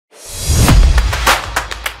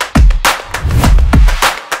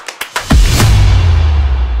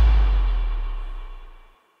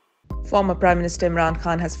Former Prime Minister Imran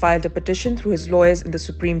Khan has filed a petition through his lawyers in the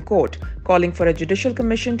Supreme Court, calling for a judicial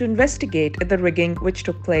commission to investigate the rigging which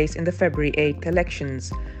took place in the February 8th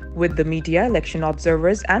elections. With the media, election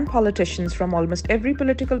observers, and politicians from almost every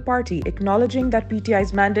political party acknowledging that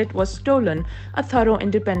PTI's mandate was stolen, a thorough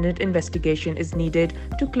independent investigation is needed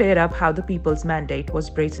to clear up how the people's mandate was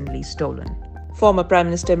brazenly stolen. Former Prime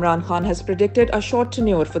Minister Imran Khan has predicted a short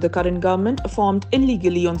tenure for the current government formed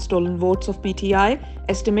illegally on stolen votes of PTI,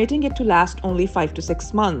 estimating it to last only 5 to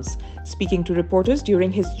 6 months. Speaking to reporters during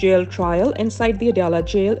his jail trial inside the Adala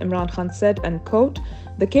jail, Imran Khan said, and quote,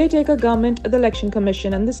 "The caretaker government, the election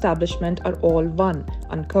commission and the establishment are all one,"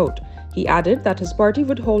 unquote. He added that his party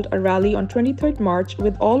would hold a rally on 23rd March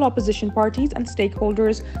with all opposition parties and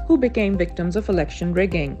stakeholders who became victims of election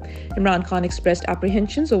rigging. Imran Khan expressed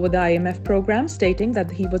apprehensions over the IMF program, stating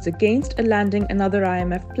that he was against landing another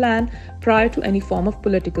IMF plan prior to any form of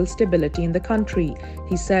political stability in the country.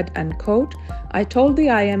 He said, and quote, "I told the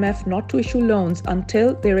IMF not to issue loans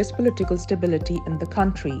until there is political stability in the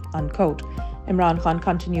country," unquote. Imran Khan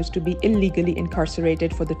continues to be illegally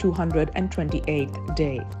incarcerated for the 228th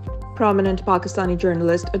day. Prominent Pakistani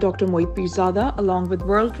journalist Dr. Moeed Pirzada, along with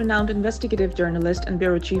world-renowned investigative journalist and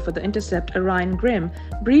bureau chief of The Intercept Ryan Grim,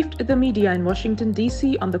 briefed the media in Washington,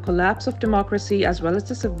 D.C. on the collapse of democracy as well as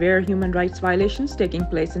the severe human rights violations taking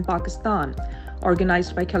place in Pakistan.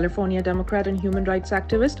 Organized by California Democrat and human rights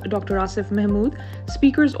activist Dr. Asif Mahmood,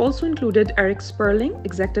 speakers also included Eric Sperling,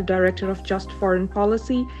 Executive Director of Just Foreign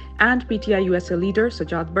Policy, and PTI USA leader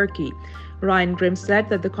Sajjad Berki. Ryan Grim said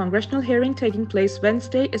that the congressional hearing taking place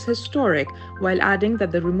Wednesday is historic, while adding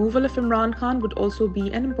that the removal of Imran Khan would also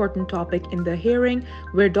be an important topic in the hearing,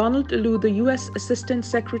 where Donald Alou, the U.S. Assistant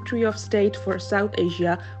Secretary of State for South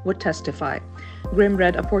Asia, would testify. Grim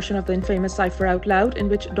read a portion of the infamous cipher out loud in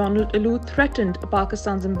which Donald Alou threatened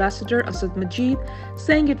Pakistan's ambassador Asad Majid,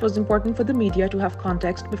 saying it was important for the media to have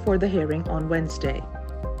context before the hearing on Wednesday.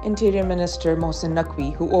 Interior Minister Mohsin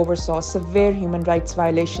Naqvi, who oversaw severe human rights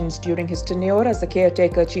violations during his tenure as the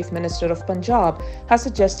caretaker Chief Minister of Punjab, has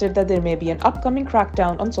suggested that there may be an upcoming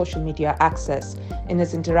crackdown on social media access. In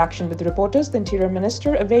his interaction with reporters, the Interior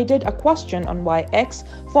Minister evaded a question on why X,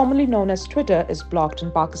 formerly known as Twitter, is blocked in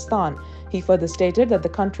Pakistan. He further stated that the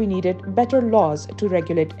country needed better laws to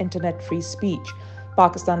regulate internet free speech.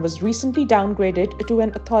 Pakistan was recently downgraded to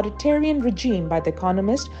an authoritarian regime by The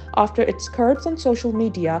Economist after its curbs on social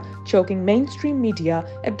media, choking mainstream media,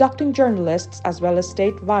 abducting journalists, as well as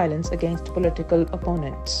state violence against political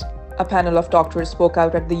opponents. A panel of doctors spoke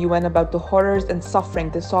out at the UN about the horrors and suffering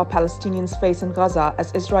they saw Palestinians face in Gaza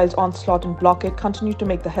as Israel's onslaught and blockade continued to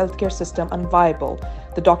make the healthcare system unviable.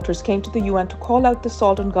 The doctors came to the UN to call out the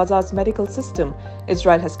assault on Gaza's medical system.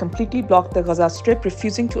 Israel has completely blocked the Gaza Strip,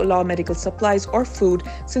 refusing to allow medical supplies or food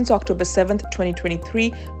since October 7,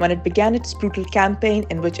 2023, when it began its brutal campaign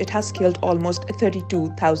in which it has killed almost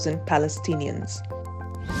 32,000 Palestinians.